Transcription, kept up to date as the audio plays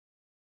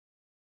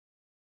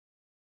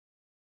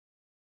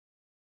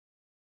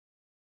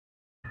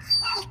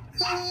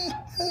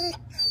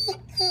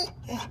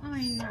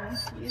I know,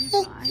 sweetie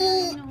pie,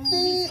 I know.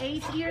 He's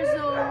 8 years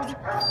old,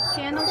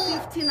 kennel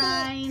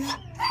 59.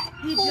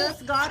 He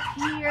just got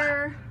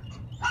here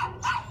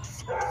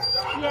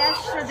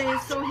yesterday,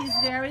 so he's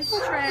very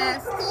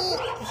stressed.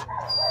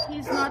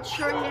 He's not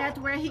sure yet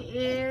where he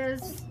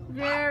is.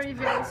 Very,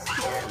 very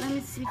scared. Let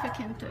me see if I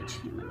can touch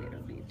him a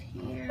little bit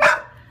here.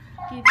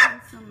 Give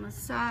him some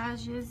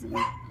massages and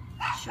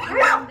show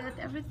him that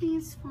everything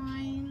is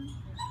fine.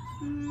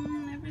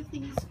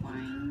 Everything is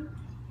fine.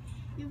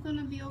 You're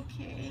gonna be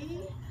okay.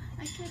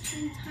 I kept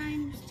in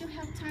time. You still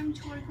have time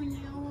to work on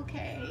you,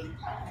 okay?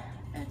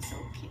 That's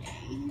okay.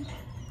 He's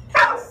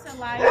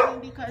saliving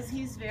because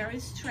he's very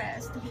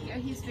stressed here.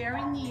 He's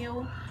very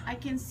new. I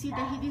can see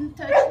that he didn't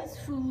touch his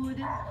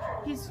food.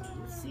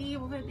 See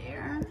over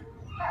there?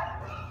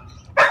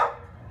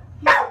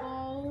 His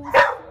bowl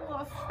full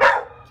of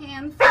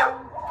canned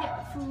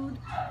cat food,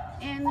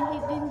 and he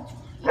didn't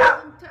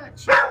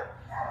touch it.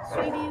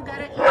 Sweetie, you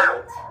gotta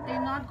eat.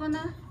 They're not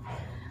gonna.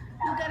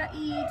 You gotta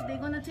eat. They're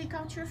gonna take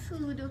out your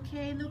food,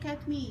 okay? Look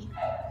at me.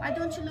 Why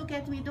don't you look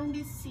at me? Don't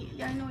be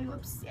silly. I know you're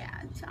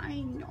upset.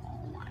 I know.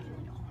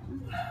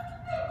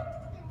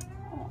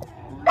 Oh,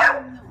 I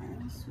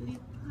know, sweetie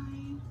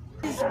pie.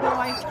 This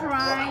boy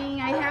crying.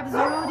 I have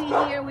Rudy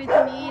here with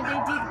me. They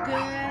did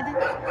good.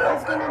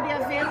 It's gonna be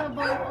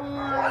available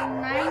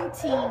on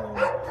 19.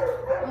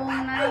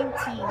 On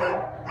 19.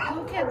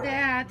 Look at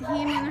that.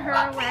 Him and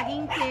her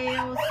wagging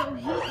tail. So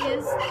he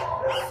is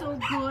so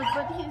good,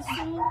 but he's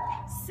so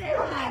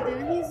sad.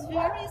 He's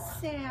very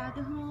sad,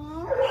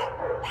 huh?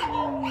 I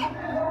know.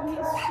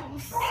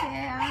 He's so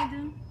sad.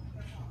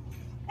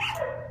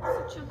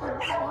 Such a good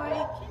boy.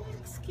 Can you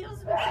excuse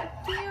me for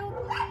tail,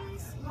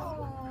 please? Oh,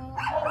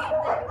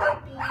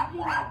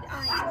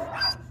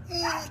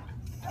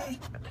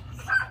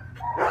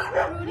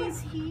 Rudy's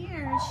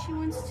here. She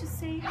wants to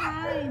say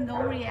hi.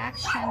 No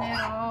reaction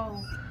at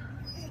all.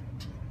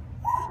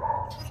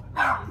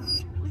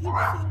 He's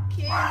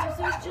okay.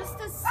 He's just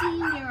a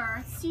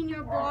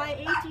senior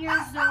boy, 8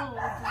 years old.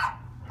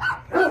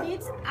 He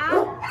needs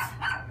out.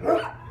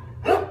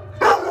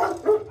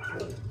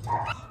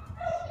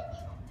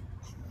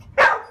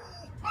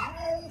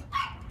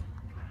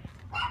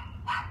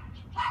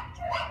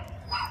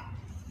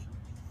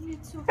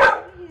 It's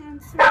okay,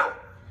 handsome.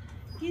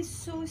 He's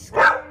so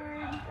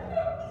scared.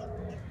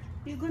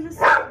 You're gonna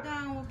sit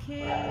down,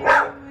 okay?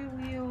 I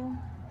will.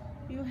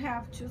 You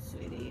have to,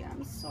 sweetie.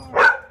 I'm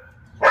sorry.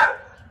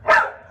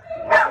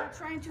 I'm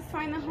trying to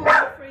find a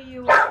home for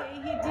you, okay?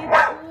 He did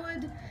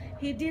good.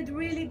 He did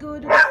really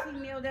good with the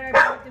female that I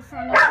brought at the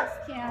front of his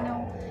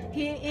kennel.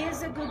 He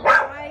is a good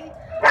boy.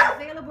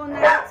 Available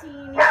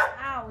 19. He's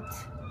out.